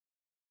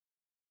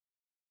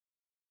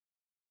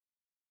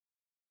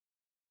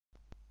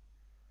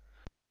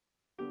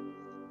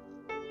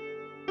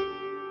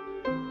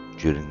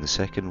During the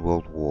Second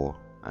World War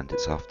and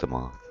its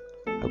aftermath,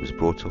 I was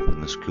brought up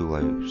in the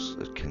schoolhouse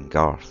at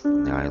Kingarth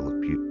on the Isle of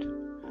Bute.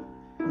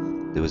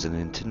 There was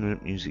an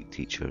itinerant music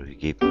teacher who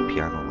gave me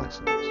piano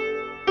lessons.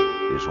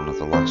 He was one of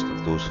the last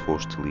of those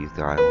forced to leave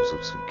the Isles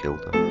of St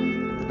Kilda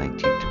in the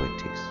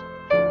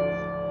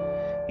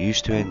 1920s. He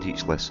used to end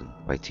each lesson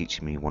by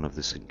teaching me one of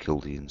the St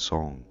Kildian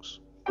songs.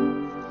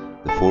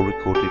 The four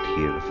recorded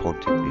here have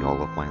haunted me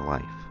all of my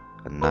life,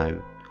 and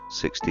now,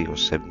 60 or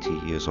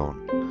 70 years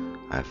on,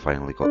 I have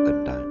finally got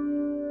them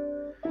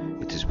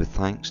down. It is with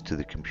thanks to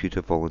the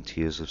computer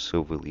volunteers of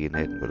Silverlea in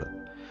Edinburgh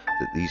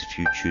that these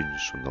few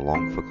tunes from the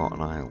long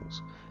forgotten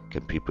Isles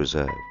can be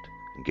preserved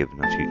and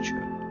given a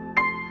future.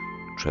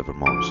 Trevor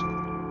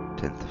Morrison,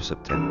 10th of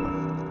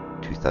September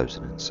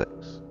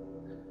 2006.